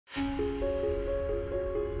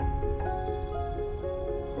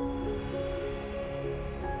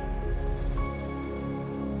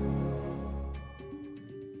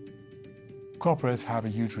Corporates have a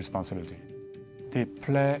huge responsibility. They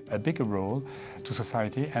play a bigger role to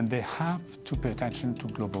society, and they have to pay attention to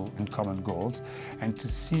global and common goals and to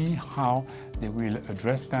see how they will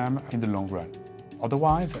address them in the long run.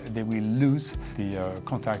 Otherwise, they will lose the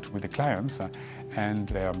contact with the clients and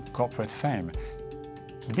their corporate fame.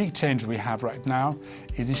 The big change we have right now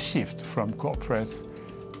is a shift from corporates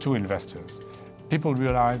to investors. People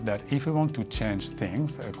realize that if we want to change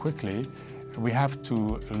things quickly, we have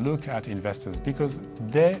to look at investors because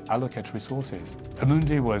they allocate resources.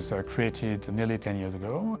 Amundi was created nearly 10 years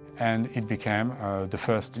ago, and it became the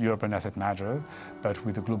first European asset manager, but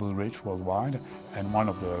with a global reach worldwide, and one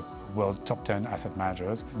of the world's top 10 asset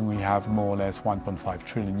managers. We have more or less 1.5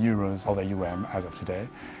 trillion euros of AUM as of today,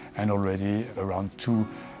 and already around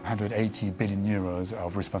 280 billion euros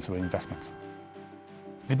of responsible investments.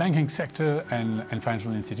 The banking sector and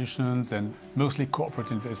financial institutions, and mostly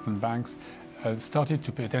corporate investment banks, started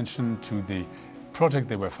to pay attention to the project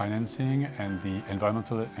they were financing and the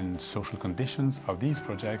environmental and social conditions of these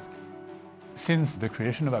projects. Since the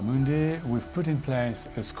creation of Amundi, we've put in place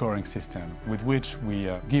a scoring system with which we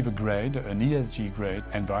give a grade, an ESG grade,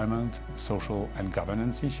 environment, social and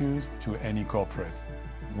governance issues, to any corporate.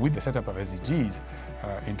 With the setup of SDGs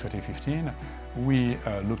in 2015, we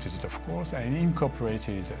looked at it, of course, and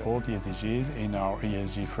incorporated all the SDGs in our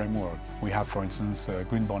ESG framework. We have, for instance, a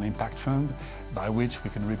Green Bond Impact Fund, by which we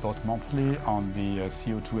can report monthly on the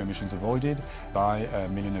CO2 emissions avoided by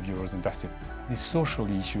 €1 million invested. These social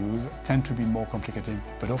issues tend to be more complicated,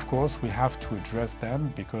 but of course we have to address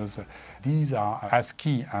them because these are as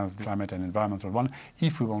key as the climate and environmental one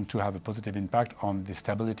if we want to have a positive impact on the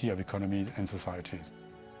stability of economies and societies.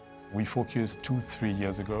 We focused 2-3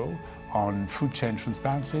 years ago on food chain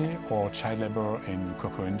transparency or child labor in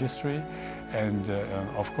cocoa industry, and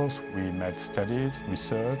of course we made studies,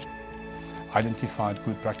 research, identified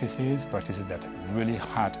good practices that really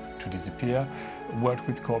had to disappear, worked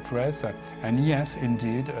with corporates, and yes,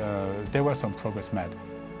 indeed, there was some progress made.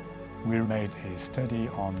 We made a study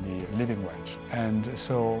on the living wage, and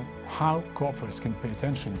so how corporates can pay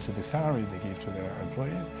attention to the salary they give to their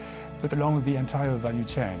employees, but along the entire value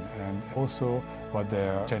chain, and also what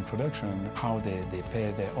their chain production, how they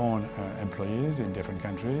pay their own employees in different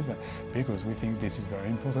countries, because we think this is very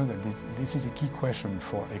important, and this is a key question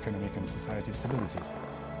for economic and society stability.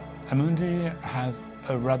 Amundi has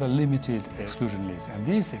a rather limited exclusion list, and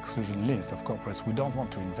this exclusion list of corporates we don't want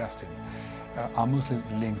to invest in are mostly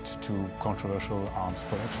linked to controversial arms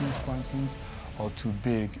productions, for instance, or to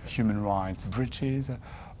big human rights breaches,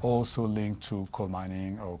 also linked to coal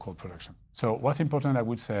mining or coal production. So what's important, I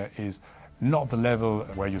would say, is not the level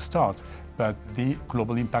where you start, but the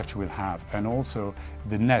global impact you will have, and also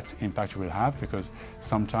the net impact you will have, because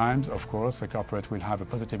sometimes, of course, a corporate will have a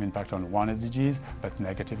positive impact on one SDGs, but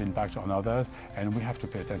negative impact on others, and we have to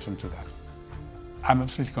pay attention to that. I'm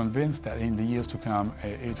absolutely convinced that in the years to come,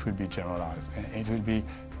 it will be generalized, and it will be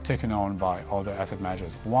taken on by other asset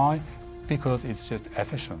managers. Why? Because it's just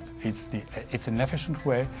efficient. It's an efficient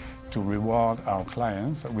way to reward our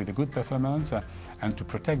clients with a good performance and to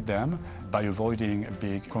protect them by avoiding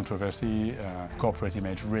big controversy, corporate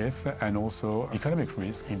image risks, and also economic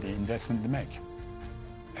risk in the investment they make.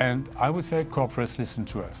 And I would say corporates listen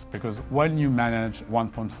to us, because when you manage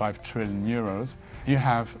 1.5 trillion euros, you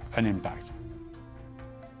have an impact.